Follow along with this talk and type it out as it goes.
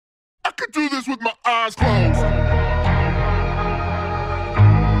I could do this with my eyes closed.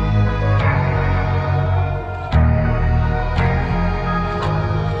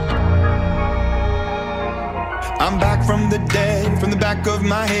 I'm back from the dead, from the back of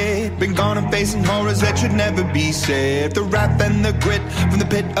my head. Been gone and facing horrors that should never be said. The wrath and the grit from the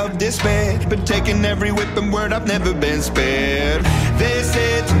pit of despair. Been taking every whip and word, I've never been spared. They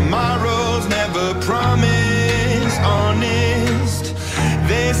say tomorrow's never promised, honest.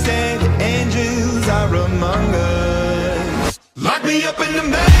 They say the angels are among us. Lock me up in the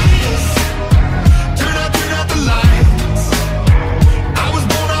maze, turn out the lights. I was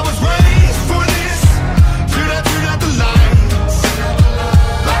born, I was raised for this. Turn out the lights.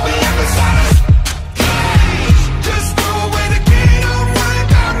 Lock me up inside a cage. Just throw away the key, don't worry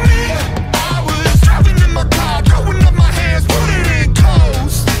about me. I was driving in my car, throwing up my hands, putting it in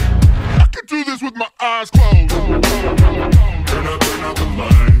coast. I could do this with my eyes closed. Turn out the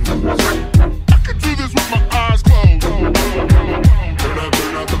lights. I could do this with my eyes closed. Turn out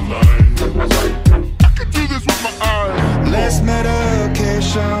the lights. I could do this with my eyes. Less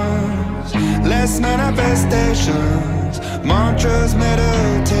medications, less manifestations, mantras,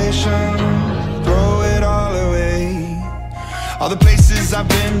 meditation, throw it all away. All the places I've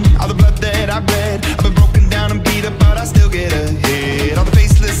been, all the blood that I've bled, I've been broken down and beat up, but I still get ahead. All the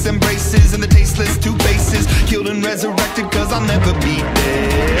faceless embraces and the tasteless two faces, killed and resurrected cause I'll never be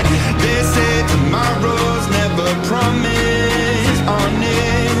dead. They say tomorrow's never promised,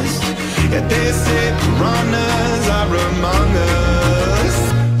 honest. Yet they say piranhas are among us.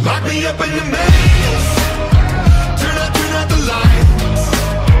 Lock me up in the maze, turn out the lights.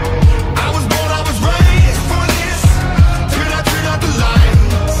 I was born, I was raised for this. Turn out the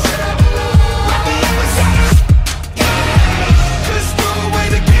lights. Lock me up inside a cage. Just throw away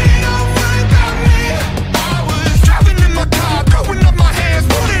the key, don't worry about me. I was driving in my car, throwing up my hands,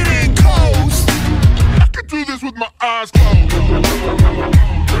 putting it in coast. I could do this with my eyes closed.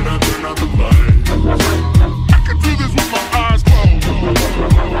 Turn out the lights. I could do this with my eyes closed.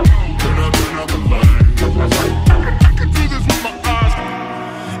 Turn out the lights. I could do this with my eyes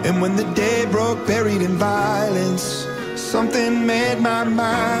closed. And when the day broke, buried in violence, something made my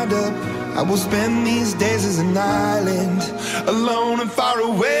mind up. I will spend these days as an island, alone and far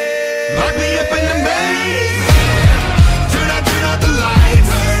away. Lock me up in the maze.